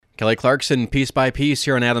Kelly Clarkson, Piece by Piece,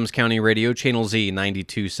 here on Adams County Radio, Channel Z,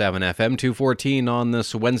 92.7 FM, 214 on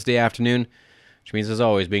this Wednesday afternoon, which means, as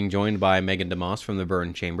always, being joined by Megan DeMoss from the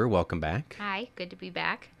Burn Chamber. Welcome back. Hi, good to be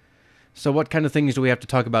back. So what kind of things do we have to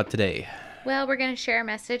talk about today? Well, we're going to share a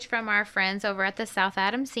message from our friends over at the South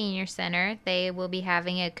Adams Senior Center. They will be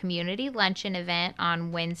having a community luncheon event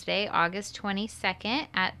on Wednesday, August 22nd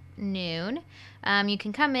at noon. You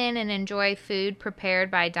can come in and enjoy food prepared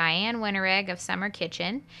by Diane Wintereg of Summer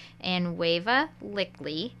Kitchen, and Wava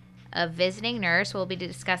Lickley, a visiting nurse, will be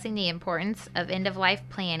discussing the importance of end-of-life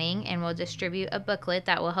planning and will distribute a booklet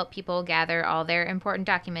that will help people gather all their important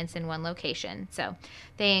documents in one location. So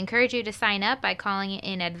they encourage you to sign up by calling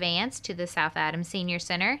in advance to the South Adams Senior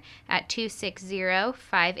Center at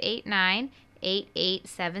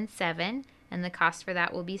 260-589-8877. And the cost for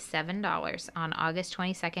that will be $7 on August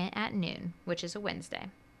 22nd at noon, which is a Wednesday.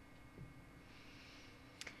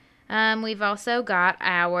 We've also got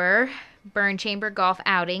our Burn Chamber Golf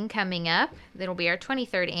outing coming up. It'll be our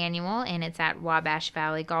 23rd annual, and it's at Wabash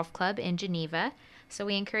Valley Golf Club in Geneva. So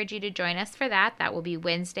we encourage you to join us for that. That will be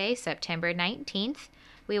Wednesday, September 19th.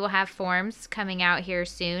 We will have forms coming out here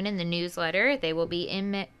soon in the newsletter. They will be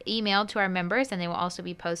emailed to our members, and they will also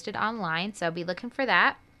be posted online. So be looking for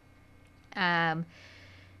that. And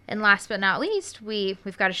last but not least,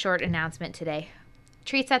 we've got a short announcement today.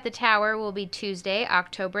 Treats at the Tower will be Tuesday,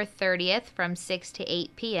 October 30th from 6 to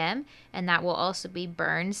 8 p.m. And that will also be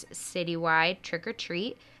Burns Citywide Trick or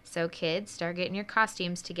Treat. So kids, start getting your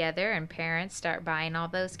costumes together and parents start buying all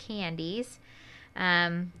those candies.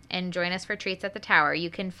 And join us for Treats at the Tower. You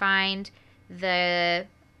can find the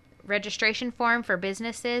registration form for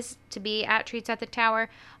businesses to be at Treats at the Tower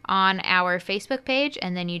on our Facebook page,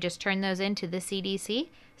 and then you just turn those into the CDC.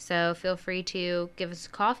 So feel free to give us a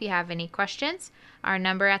call if you have any questions. Our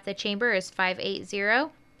number at the chamber is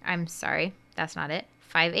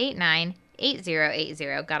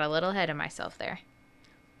 589-8080. Got a little ahead of myself there.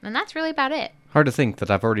 And that's really about it. Hard to think that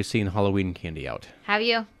I've already seen Halloween candy out. Have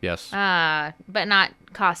you? Yes. But not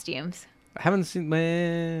costumes. I haven't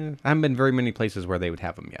been very many places where they would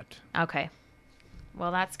have them yet. Okay.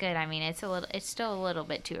 Well, that's good. I mean, it's still a little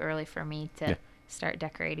bit too early for me to start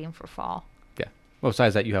decorating for fall. Yeah. Well,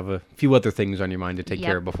 besides that, you have a few other things on your mind to take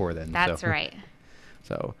care of before then. That's right.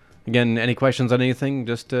 So, again, any questions on anything,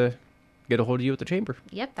 just get a hold of you at the chamber.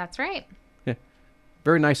 Yep, that's right. Yeah.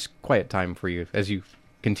 Very nice, quiet time for you as you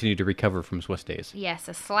continue to recover from Swiss days. Yes,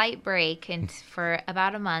 a slight break and for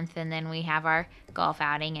about a month, and then we have our golf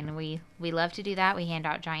outing, and we love to do that. We hand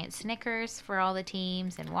out giant Snickers for all the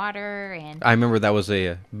teams and water. And I remember that was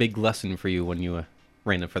a big lesson for you when you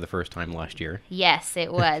ran it for the first time last year. Yes,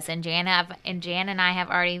 it was. and Jan and I have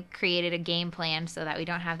already created a game plan so that we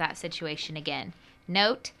don't have that situation again.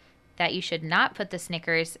 Note that you should not put the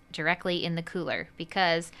Snickers directly in the cooler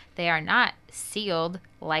because they are not sealed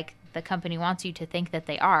like the company wants you to think that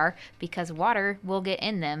they are, because water will get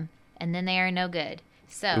in them and then they are no good.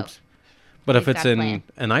 So, oops. But if it's in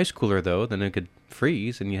an ice cooler, though, then it could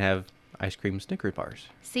freeze and you have ice cream Snickers bars.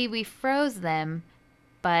 See, we froze them,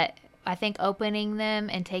 but I think opening them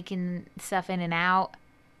and taking stuff in and out,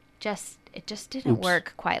 it just didn't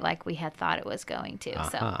work quite like we had thought it was going to.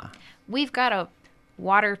 So we've got a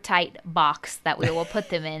watertight box that we will put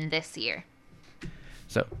them in this year.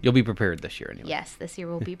 So you'll be prepared this year anyway. Yes, this year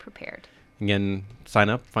we'll be prepared. Again, sign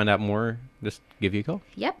up, find out more, just give you a call.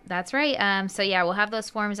 Yep, that's right. So yeah, we'll have those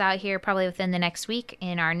forms out here probably within the next week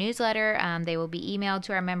in our newsletter. They will be emailed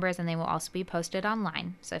to our members, and they will also be posted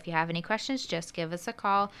online. So if you have any questions, just give us a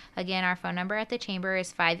call. Again, our phone number at the chamber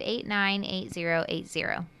is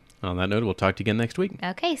 589-8080. On that note, we'll talk to you again next week.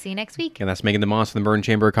 Okay, see you next week. And that's Megan DeMoss from the Burn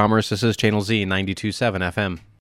Chamber of Commerce. This is Channel Z, 92.7 FM.